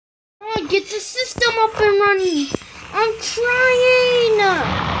Get the system up and running. I'm trying.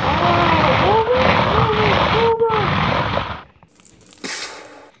 Over.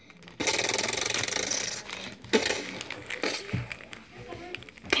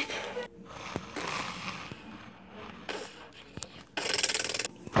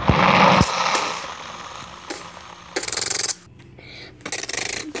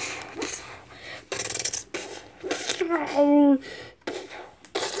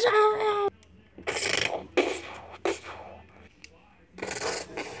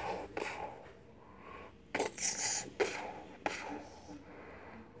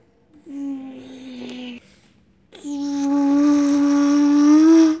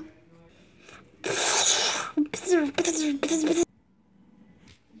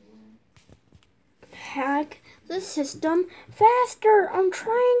 Hack the system faster. I'm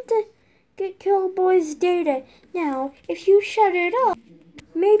trying to get Killboy's data. Now, if you shut it up,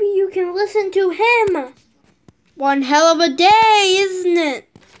 maybe you can listen to him. One hell of a day, isn't it?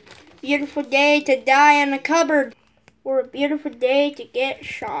 Beautiful day to die in a cupboard, or a beautiful day to get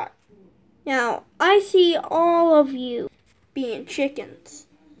shot. Now, I see all of you being chickens,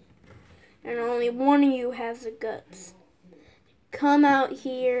 and only one of you has the guts. Come out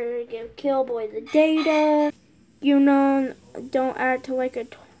here, give Killboy the data. You know, don't act like a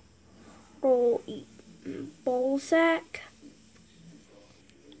total bowl sack.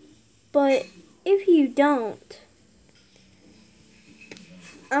 But if you don't,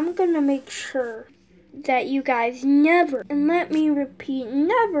 I'm gonna make sure that you guys never, and let me repeat,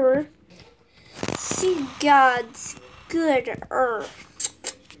 never see God's good earth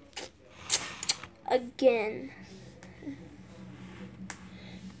again.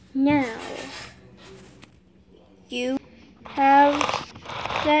 Now, you have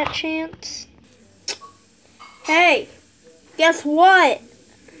that chance. Hey, guess what?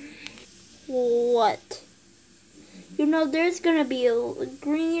 What? You know, there's gonna be a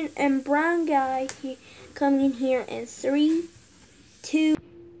green and brown guy coming here in 3, 2.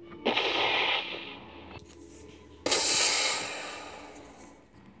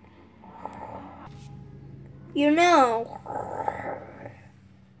 You know,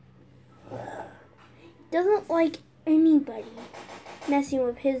 doesn't like anybody messing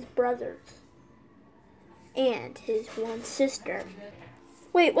with his brothers and his one sister.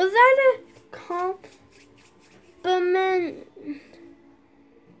 Wait, was that a compliment?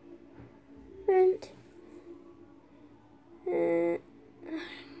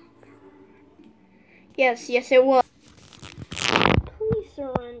 Yes, it was. Please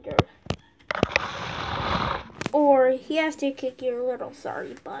surrender. Or he has to kick your little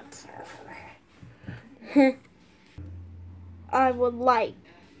sorry butts. I would like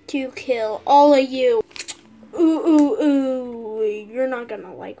to kill all of you. Ooh. You're not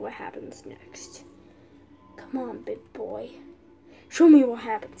gonna like what happens next. Come on, big boy. Show me what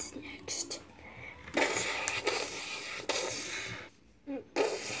happens next.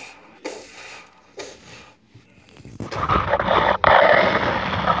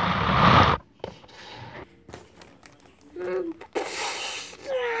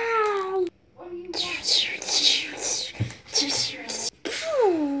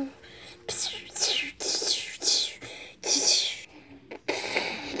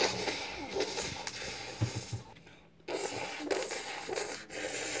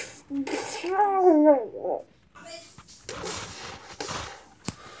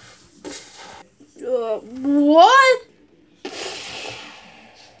 What?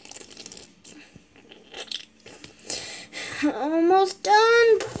 Almost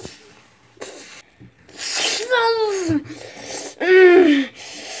done.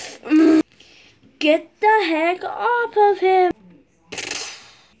 Get the heck off of him.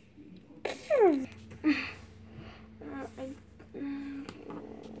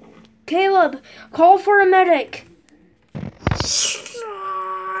 Caleb, call for a medic.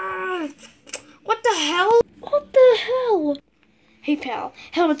 What the hell? What the hell? Hey pal,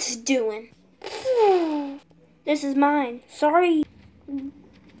 how it's doing? This is mine. Sorry.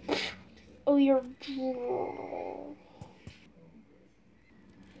 Oh, you're...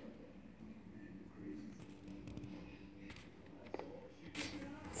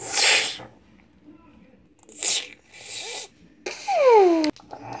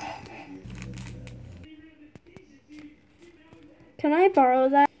 Can I borrow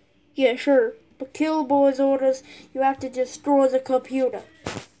that? Yeah, sure. But Killboy's orders, you have to destroy the computer.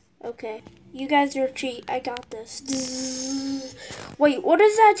 Okay. You guys are cheat. I got this. Wait, what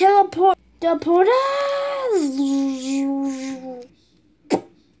is that teleport?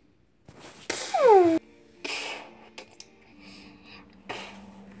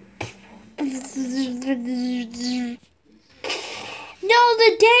 No,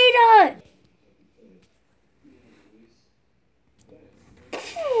 the data!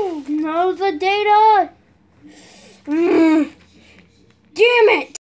 No, the data! Damn it!